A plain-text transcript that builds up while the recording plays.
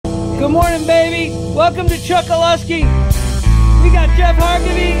Good morning, baby. Welcome to Chokoloskee. We got Jeff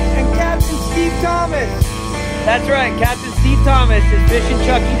Harkavy and Captain Steve Thomas. That's right, Captain Steve Thomas is fishing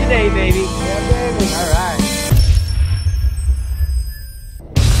Chucky today, baby. Yeah, baby. All right.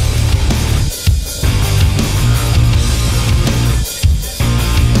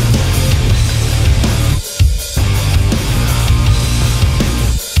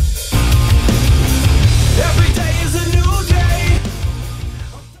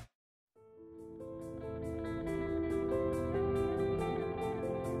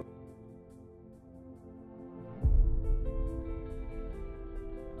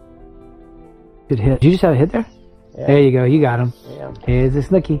 Good hit. Did you just have a hit there? Yeah. There you go. You got him. Yeah. Here's a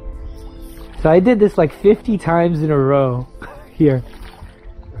snooky. So I did this like 50 times in a row here.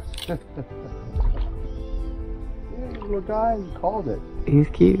 Little guy called it. He's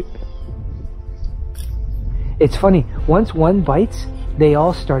cute. It's funny. Once one bites, they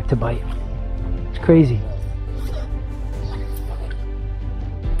all start to bite. It's crazy.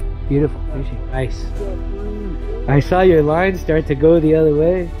 Beautiful fishing. Nice. I saw your line start to go the other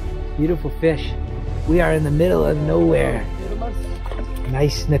way. Beautiful fish. We are in the middle of nowhere.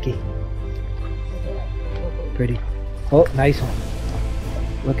 Nice snooky. Pretty. Oh, nice one.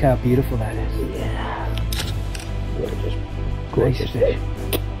 Look how beautiful that is. Yeah. Gorgeous fish.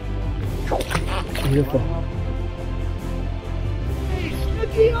 Beautiful. Hey,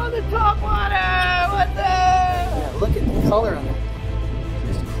 snooky on the top water! What the? Yeah, look at the color on it.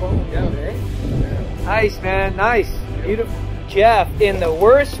 Just chromed out, eh? Nice, man. Nice. Beautiful. Jeff, in the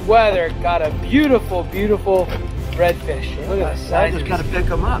worst weather, got a beautiful, beautiful redfish. Look at the size. I just gotta pick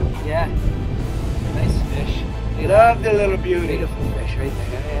them up. Yeah. Nice fish. Love the little beauty. Beautiful fish right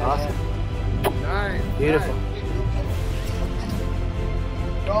there. Yeah, Awesome. Nice. Beautiful.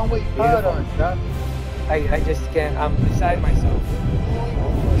 Don't wait on stuff. I just can't. I'm beside myself.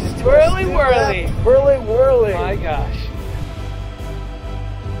 Whirly whirly. Whirly whirly. My gosh.